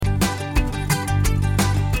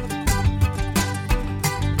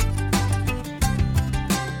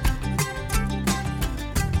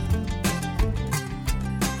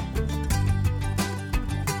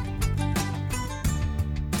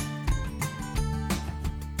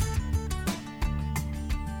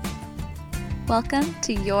Welcome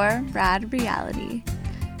to Your Rad Reality.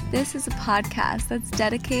 This is a podcast that's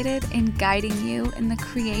dedicated in guiding you in the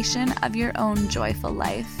creation of your own joyful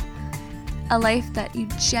life. A life that you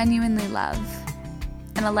genuinely love.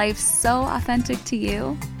 And a life so authentic to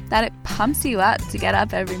you that it pumps you up to get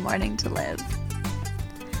up every morning to live.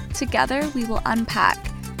 Together, we will unpack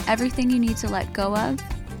everything you need to let go of,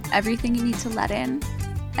 everything you need to let in,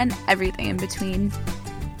 and everything in between.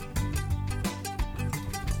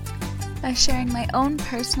 By sharing my own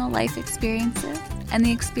personal life experiences and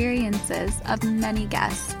the experiences of many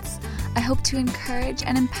guests, I hope to encourage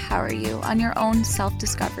and empower you on your own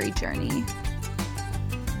self-discovery journey.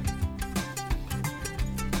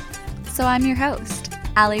 So I'm your host,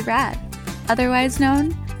 Allie Rad, otherwise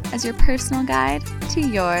known as your personal guide to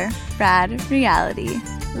your rad reality.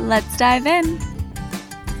 Let's dive in.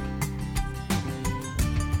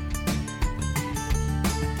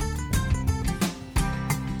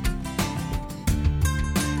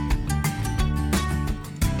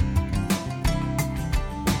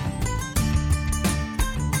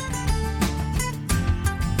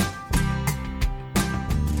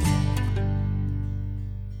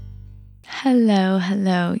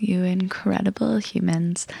 Hello, you incredible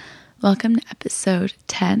humans. Welcome to episode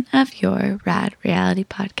 10 of your Rad Reality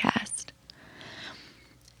podcast.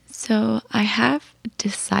 So I have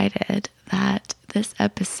decided that this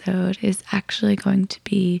episode is actually going to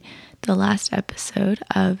be the last episode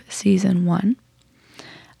of season 1.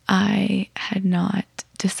 I had not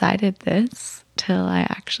decided this till I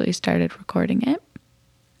actually started recording it.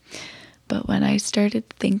 But when I started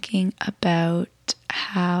thinking about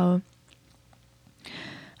how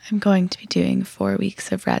I'm going to be doing 4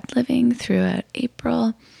 weeks of rad living throughout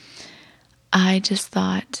April, I just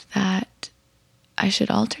thought that I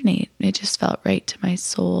should alternate. It just felt right to my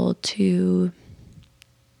soul to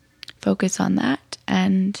focus on that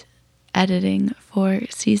and editing for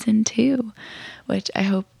season 2, which I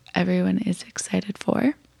hope everyone is excited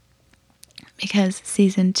for, because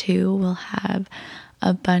season 2 will have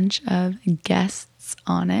a bunch of guests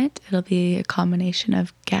on it. It'll be a combination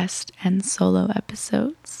of guest and solo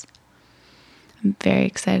episodes. I'm very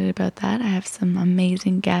excited about that. I have some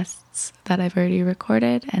amazing guests that I've already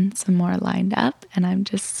recorded and some more lined up, and I'm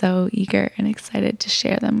just so eager and excited to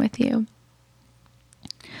share them with you.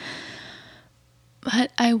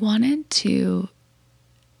 But I wanted to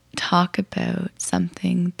talk about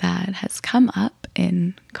something that has come up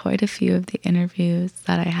in quite a few of the interviews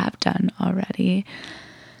that I have done already.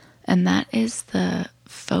 And that is the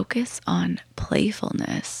focus on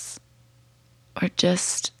playfulness, or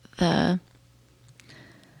just the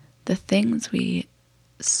things we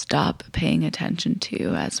stop paying attention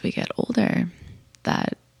to as we get older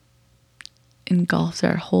that engulfs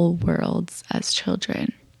our whole worlds as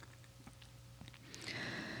children.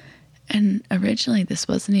 And originally this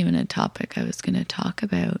wasn't even a topic I was going to talk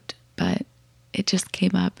about, but it just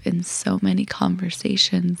came up in so many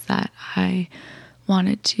conversations that I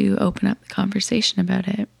wanted to open up the conversation about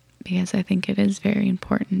it, because I think it is very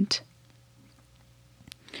important.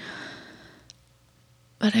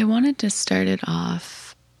 But I wanted to start it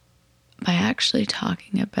off by actually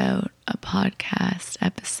talking about a podcast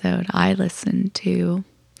episode I listened to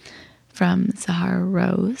from Zahara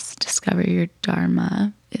Rose. Discover Your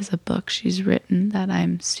Dharma is a book she's written that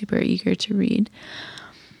I'm super eager to read.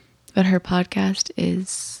 But her podcast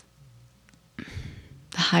is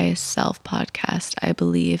the Highest Self podcast, I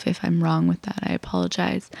believe. If I'm wrong with that, I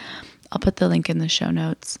apologize. I'll put the link in the show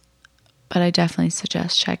notes. But I definitely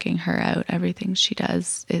suggest checking her out. Everything she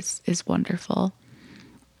does is wonderful.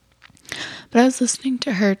 But I was listening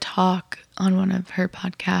to her talk on one of her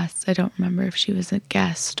podcasts. I don't remember if she was a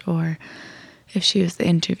guest or if she was the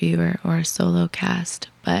interviewer or a solo cast.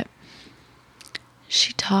 But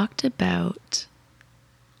she talked about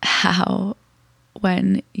how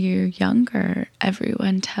when you're younger,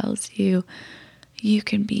 everyone tells you you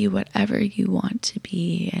can be whatever you want to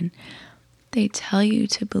be, and they tell you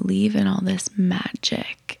to believe in all this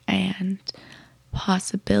magic and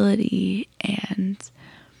possibility and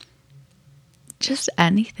just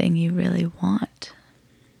anything you really want,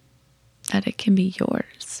 that it can be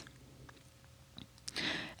yours.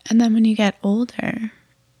 And then when you get older,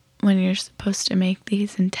 when you're supposed to make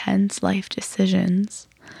these intense life decisions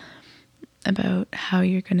about how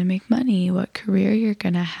you're going to make money, what career you're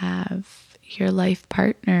going to have, your life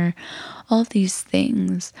partner, all these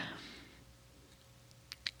things,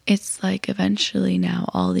 it's like eventually now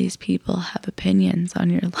all these people have opinions on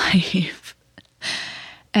your life.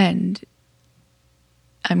 And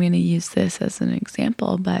I'm going to use this as an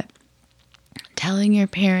example, but telling your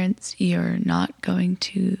parents you're not going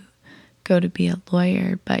to go to be a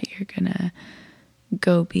lawyer, but you're going to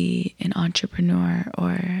go be an entrepreneur,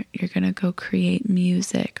 or you're going to go create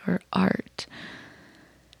music or art.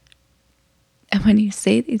 And when you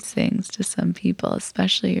say these things to some people,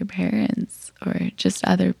 especially your parents or just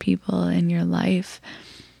other people in your life,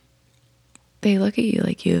 they look at you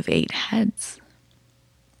like you have 8 heads.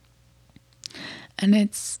 And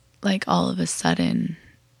it's like all of a sudden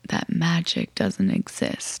that magic doesn't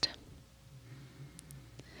exist.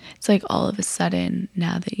 It's like all of a sudden,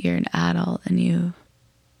 now that you're an adult and you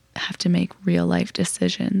have to make real life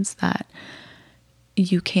decisions, that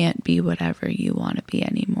you can't be whatever you want to be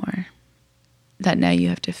anymore. That now you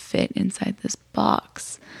have to fit inside this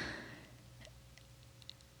box.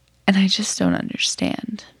 And I just don't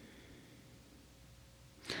understand.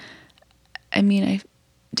 I mean, I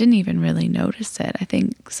didn't even really notice it. I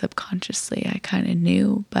think subconsciously I kind of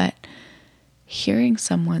knew, but hearing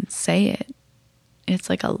someone say it, it's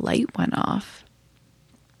like a light went off.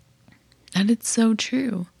 And it's so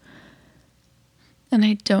true. And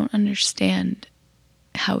I don't understand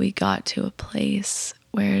how we got to a place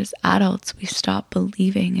where as adults we stop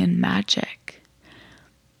believing in magic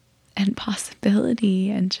and possibility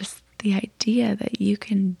and just the idea that you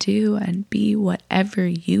can do and be whatever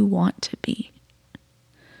you want to be.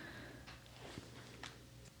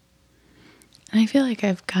 And I feel like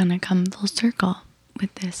I've kind of come full circle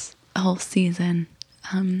with this whole season,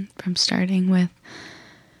 from starting with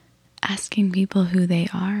asking people who they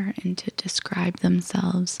are and to describe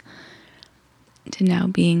themselves, to now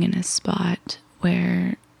being in a spot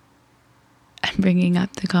where I'm bringing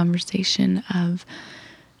up the conversation of,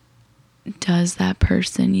 does that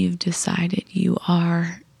person you've decided you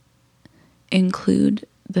are include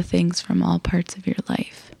the things from all parts of your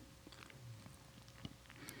life?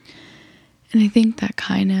 And I think that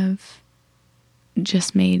kind of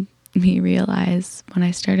just made me realize when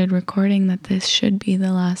I started recording that this should be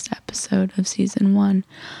the last episode of season 1.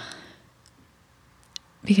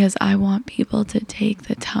 Because I want people to take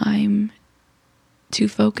the time to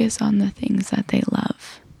focus on the things that they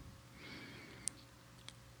love.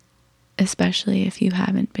 Especially if you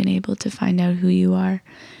haven't been able to find out who you are.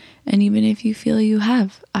 And even if you feel you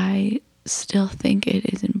have, I still think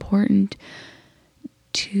it is important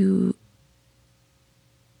to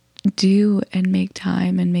do and make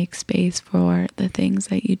time and make space for the things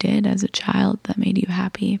that you did as a child that made you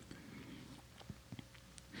happy.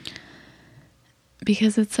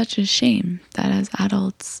 Because it's such a shame that as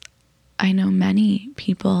adults, I know many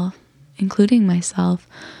people, including myself,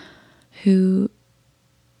 who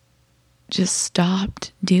just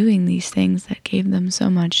stopped doing these things that gave them so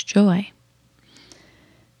much joy.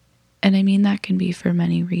 And I mean, that can be for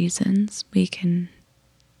many reasons. We can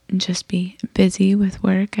just be busy with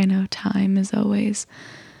work. I know time is always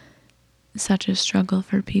such a struggle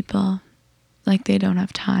for people. Like they don't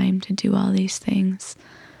have time to do all these things.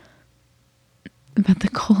 But the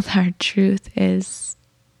cold hard truth is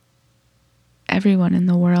everyone in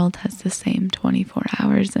the world has the same 24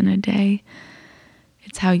 hours in a day.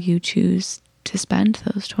 It's how you choose to spend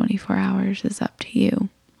those 24 hours is up to you.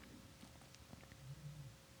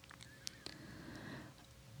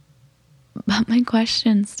 But my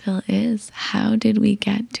question still is, how did we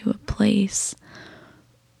get to a place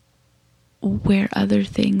where other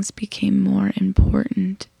things became more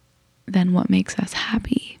important than what makes us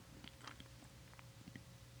happy?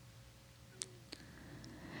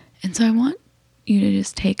 And so I want you to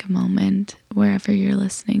just take a moment, wherever you're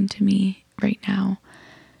listening to me right now,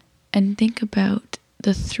 and think about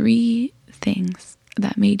the 3 things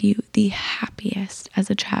that made you the happiest as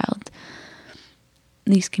a child.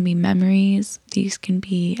 These can be memories, these can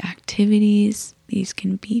be activities, these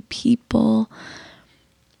can be people.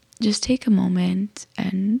 Just take a moment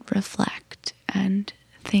and reflect and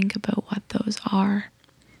think about what those are.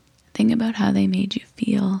 Think about how they made you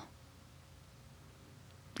feel.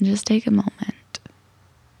 Just take a moment.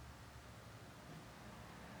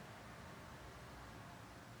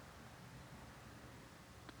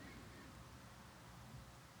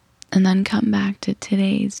 And then come back to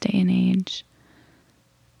today's day and age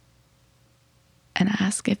and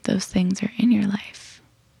ask if those things are in your life,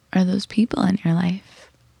 or those people in your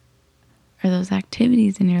life, or those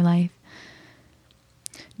activities in your life.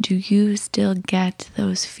 Do you still get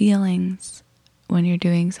those feelings when you're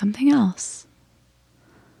doing something else?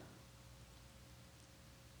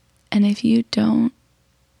 And if you don't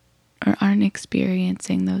or aren't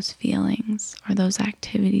experiencing those feelings, or those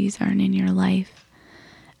activities aren't in your life,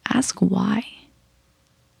 ask why.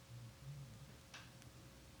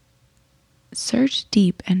 Search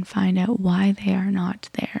deep and find out why they are not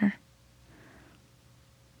there.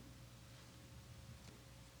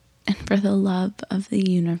 And for the love of the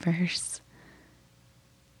universe,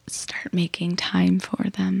 start making time for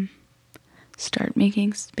them. Start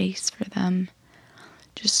making space for them.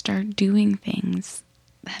 Just start doing things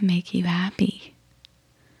that make you happy.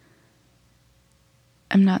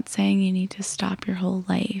 I'm not saying you need to stop your whole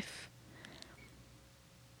life.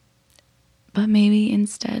 But maybe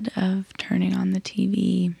instead of turning on the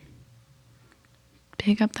TV,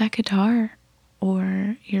 pick up that guitar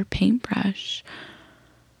or your paintbrush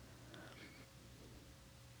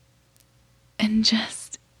and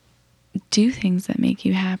just do things that make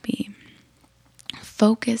you happy.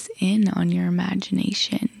 Focus in on your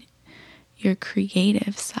imagination, your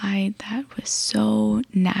creative side that was so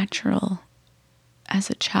natural as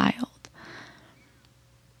a child.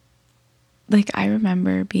 Like, I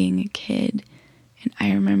remember being a kid and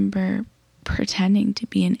I remember pretending to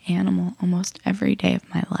be an animal almost every day of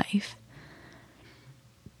my life.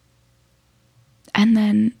 And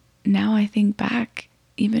then now I think back,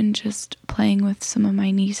 even just playing with some of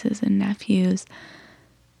my nieces and nephews,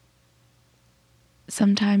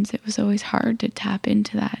 sometimes it was always hard to tap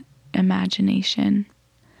into that imagination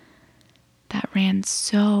that ran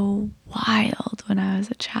so wild when I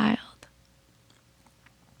was a child.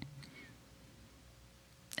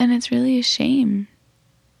 And it's really a shame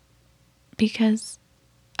because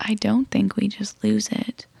I don't think we just lose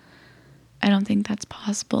it. I don't think that's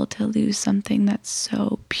possible to lose something that's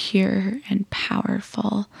so pure and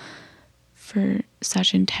powerful for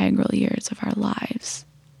such integral years of our lives.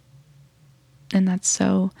 And that's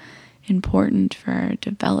so important for our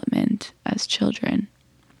development as children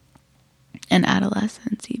and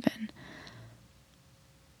adolescents even.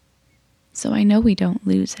 So I know we don't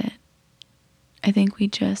lose it. I think we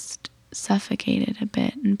just suffocate it a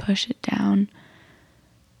bit and push it down.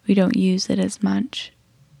 We don't use it as much,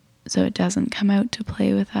 so it doesn't come out to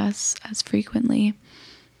play with us as frequently.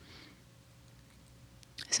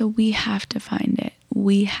 So we have to find it.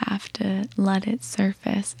 We have to let it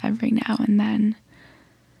surface every now and then.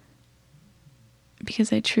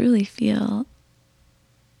 Because I truly feel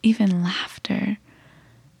even laughter.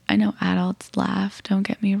 I know adults laugh, don't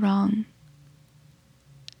get me wrong,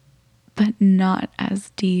 but not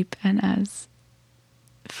as deep and as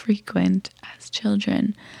frequent as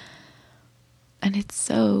children. And it's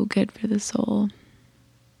so good for the soul.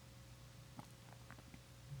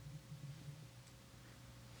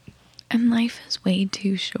 And life is way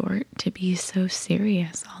too short to be so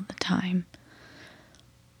serious all the time.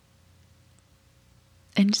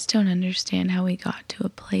 I just don't understand how we got to a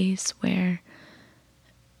place where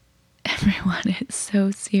everyone is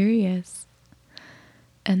so serious.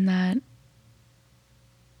 And that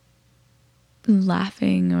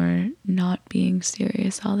laughing or not being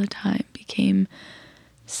serious all the time became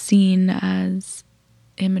seen as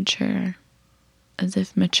immature, as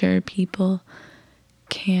if mature people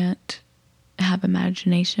can't have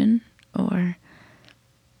imagination or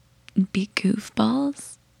be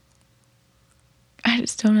goofballs. I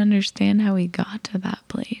just don't understand how we got to that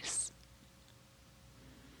place.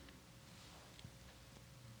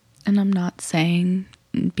 And I'm not saying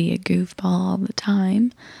be a goofball all the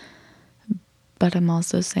time, but I'm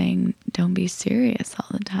also saying don't be serious all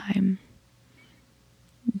the time.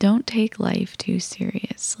 Don't take life too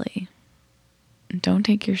seriously. Don't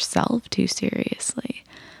take yourself too seriously.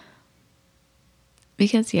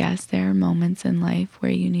 Because yes, there are moments in life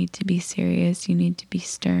where you need to be serious, you need to be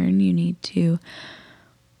stern, you need to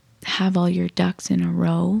have all your ducks in a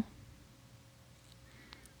row.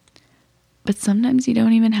 But sometimes you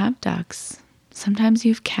don't even have ducks. Sometimes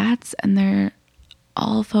you have cats and they're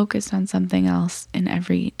all focused on something else in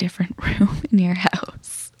every different room in your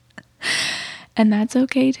house. And that's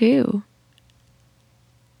okay too.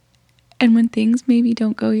 And when things maybe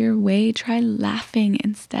don't go your way, try laughing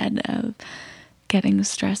instead of getting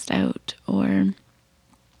stressed out, or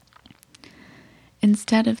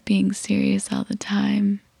instead of being serious all the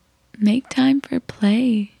time, make time for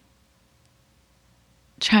play.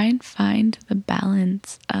 Try and find the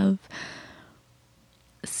balance of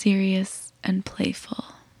serious and playful.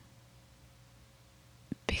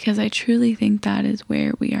 Because I truly think that is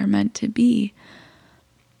where we are meant to be.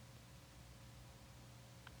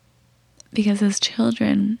 Because as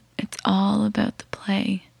children, it's all about the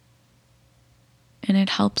play. And it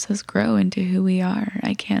helps us grow into who we are.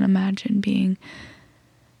 I can't imagine being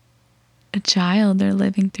a child or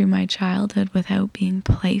living through my childhood without being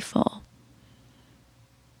playful.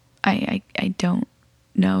 I don't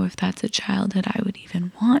know if that's a childhood I would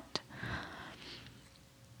even want.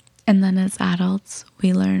 And then as adults,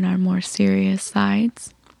 we learn our more serious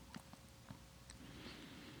sides.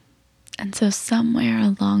 And so somewhere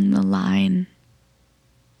along the line,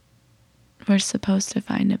 we're supposed to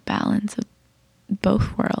find a balance of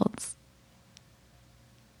both worlds.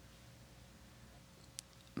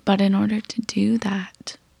 But in order to do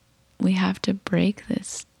that, we have to break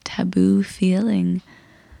this taboo feeling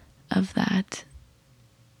of that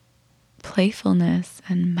playfulness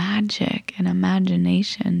and magic and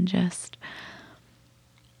imagination just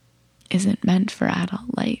isn't meant for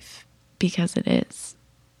adult life, because it is.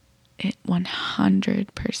 It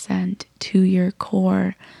 100% to your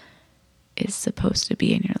core is supposed to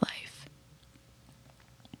be in your life.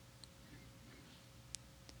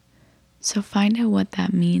 So find out what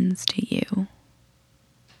that means to you.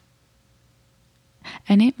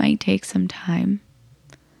 And it might take some time,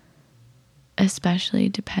 especially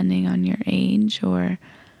depending on your age or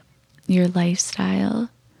your lifestyle.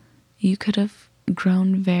 You could have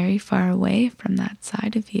grown very far away from that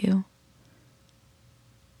side of you.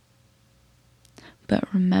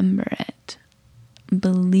 But remember it.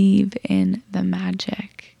 Believe in the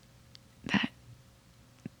magic that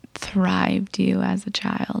thrived you as a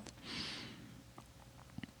child.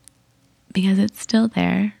 Because it's still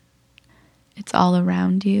there. It's all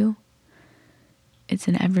around you. It's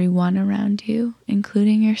in everyone around you,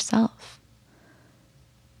 including yourself.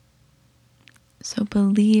 So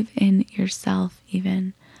believe in yourself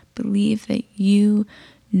even. Believe that you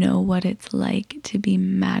know what it's like to be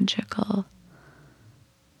magical.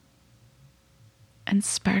 And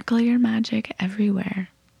sparkle your magic everywhere.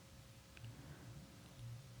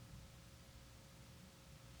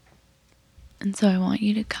 And so I want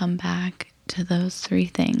you to come back to those 3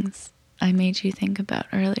 things I made you think about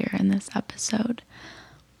earlier in this episode.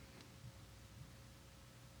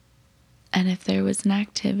 And if there was an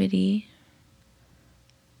activity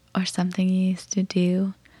or something you used to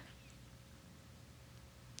do,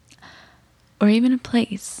 or even a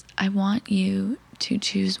place, I want you to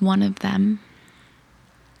choose one of them.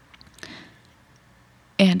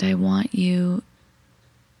 And I want you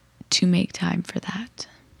to make time for that.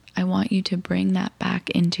 I want you to bring that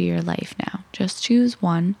back into your life now. Just choose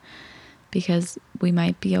one, because we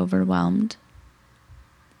might be overwhelmed.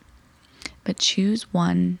 But choose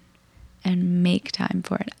one and make time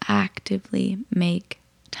for it. Actively make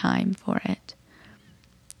time for it.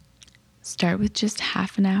 Start with just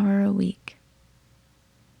half an hour a week.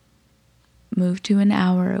 Move to an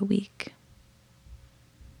hour a week.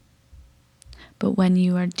 But when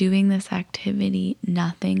you are doing this activity,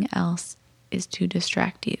 nothing else is to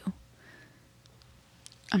distract you.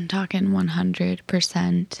 I'm talking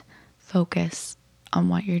 100% focus on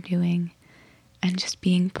what you're doing and just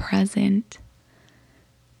being present,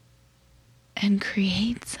 and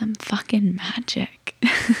create some fucking magic.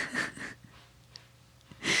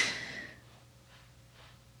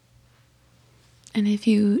 And if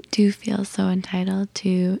you do feel so entitled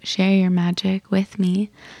to share your magic with me,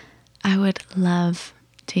 I would love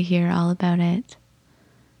to hear all about it.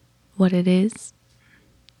 What it is,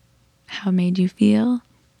 how it made you feel.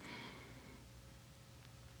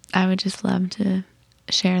 I would just love to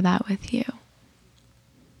share that with you.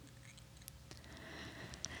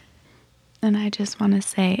 And I just want to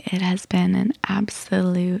say it has been an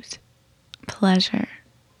absolute pleasure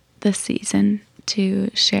this season to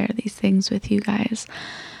share these things with you guys.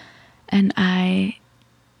 And I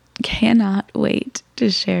cannot wait to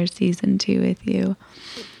share season 2 with you.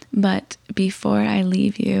 But before I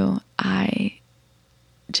leave you, I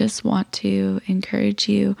just want to encourage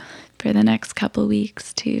you for the next couple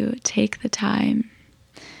weeks to take the time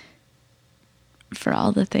for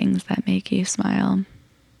all the things that make you smile.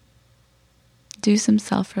 Do some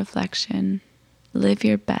self-reflection. Live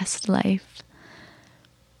your best life.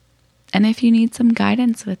 And if you need some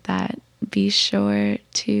guidance with that, be sure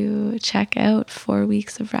to check out 4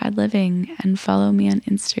 Weeks of Rad Living and follow me on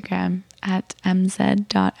Instagram at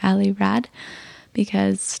mz.allyrad,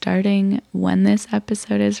 because starting when this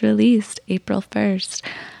episode is released, April 1st,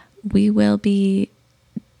 we will be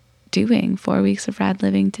doing 4 Weeks of Rad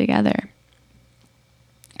Living together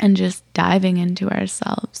and just diving into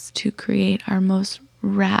ourselves to create our most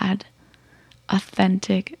rad,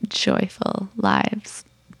 authentic, joyful lives.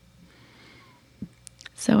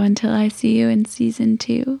 So until I see you in season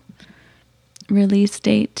 2, release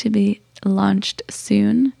date to be launched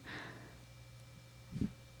soon,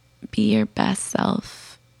 be your best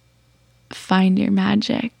self, find your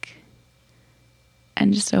magic,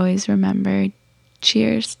 and just always remember,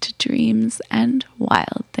 cheers to dreams and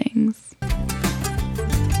wild things.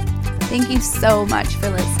 Thank you so much for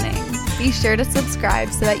listening. Be sure to subscribe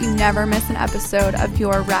so that you never miss an episode of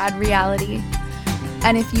your rad reality.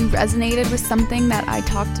 And if you resonated with something that I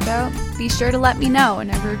talked about, be sure to let me know in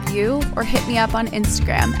a review or hit me up on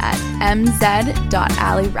Instagram at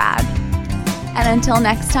mz.allyrad. And until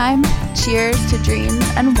next time, cheers to dreams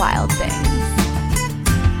and wild things.